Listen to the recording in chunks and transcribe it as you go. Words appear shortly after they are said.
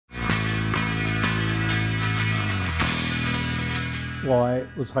Well, I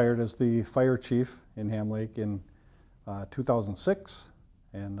was hired as the fire chief in Ham Lake in 2006,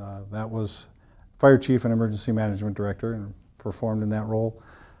 and that was fire chief and emergency management director, and performed in that role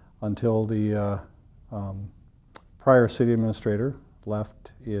until the prior city administrator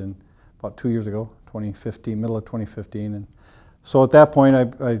left in about 2 years ago, 2015, middle of 2015. And so at that point,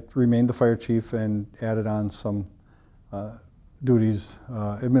 I remained the fire chief and added on some duties,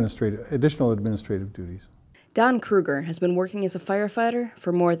 additional administrative duties. Don Krueger has been working as a firefighter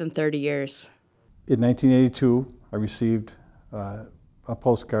for more than 30 years. In 1982, I received a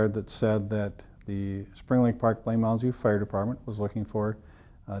postcard that said that the Spring Lake Park Blaine Mounds View Fire Department was looking for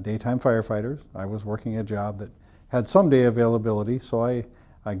daytime firefighters. I was working a job that had some day availability, so I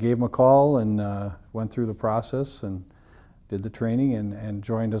gave them a call and went through the process and did the training and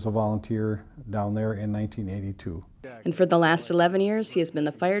joined as a volunteer down there in 1982. And for the last 11 years, he has been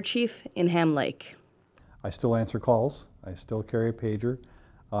the fire chief in Ham Lake. I still answer calls. I still carry a pager.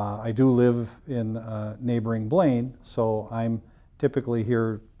 I do live in neighboring Blaine, so I'm typically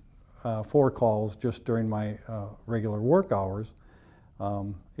here for calls just during my regular work hours.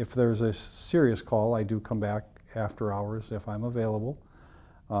 If there's a serious call, I do come back after hours if I'm available.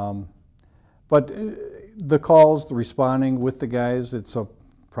 But the calls, the responding with the guys, it's a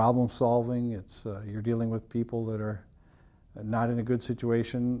problem solving. It's you're dealing with people that are not in a good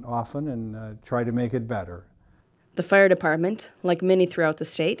situation often, and try to make it better. The fire department, like many throughout the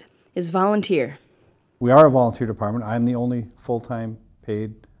state, is volunteer. We are a volunteer department. I'm the only full-time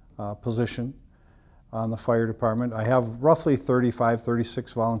paid position on the fire department. I have roughly 35,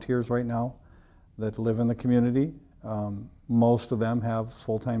 36 volunteers right now that live in the community. Most of them have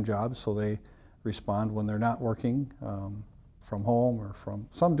full-time jobs, so they respond when they're not working from home, or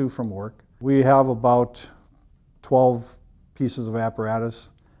some do from work. We have about 12 pieces of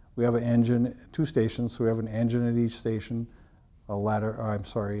apparatus. We have an engine, 2 stations, so we have an engine at each station, a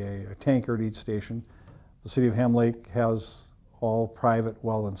tanker at each station. The city of Ham Lake has all private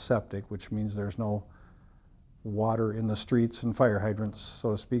well and septic, which means there's no water in the streets and fire hydrants,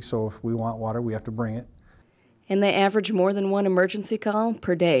 so to speak. So if we want water, we have to bring it. And they average more than one emergency call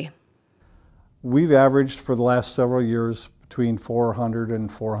per day. We've averaged for the last several years between 400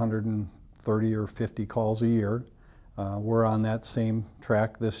 and 430 or 50 calls a year. We're on that same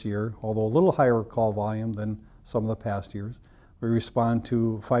track this year, although a little higher call volume than some of the past years. We respond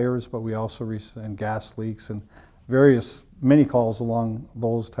to fires, but we also and gas leaks and many calls along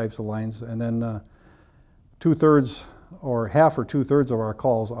those types of lines. And then 2/3 or half or 2/3 of our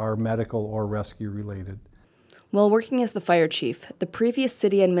calls are medical or rescue related. While working as the fire chief, the previous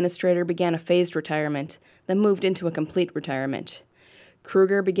city administrator began a phased retirement, then moved into a complete retirement.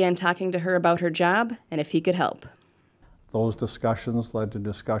 Krueger began talking to her about her job and if he could help. Those discussions led to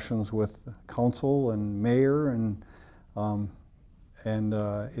discussions with council and mayor, and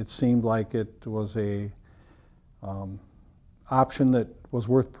it seemed like it was a option that was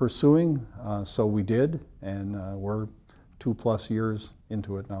worth pursuing, so we did, and we're 2+ years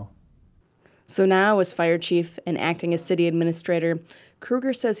into it now. So now, as fire chief and acting as city administrator,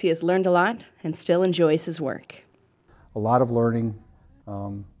 Krueger says he has learned a lot and still enjoys his work. A lot of learning.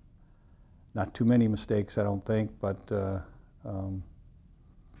 Not too many mistakes, I don't think, but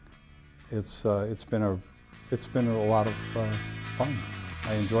it's been a lot of fun.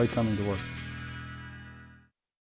 I enjoy coming to work.